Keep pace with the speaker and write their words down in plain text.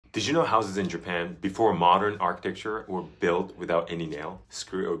Did you know houses in Japan before modern architecture were built without any nail,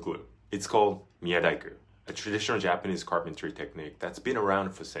 screw, or glue? It's called miyadaiku, a traditional Japanese carpentry technique that's been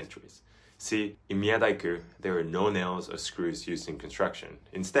around for centuries. See, in miyadaiku, there are no nails or screws used in construction.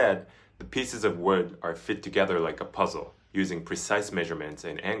 Instead, the pieces of wood are fit together like a puzzle, using precise measurements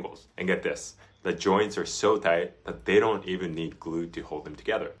and angles. And get this, the joints are so tight that they don't even need glue to hold them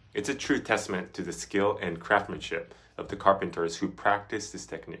together. It's a true testament to the skill and craftsmanship of the carpenters who practice this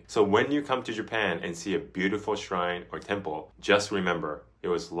technique. So when you come to Japan and see a beautiful shrine or temple, just remember it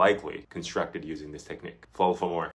was likely constructed using this technique. Follow for more.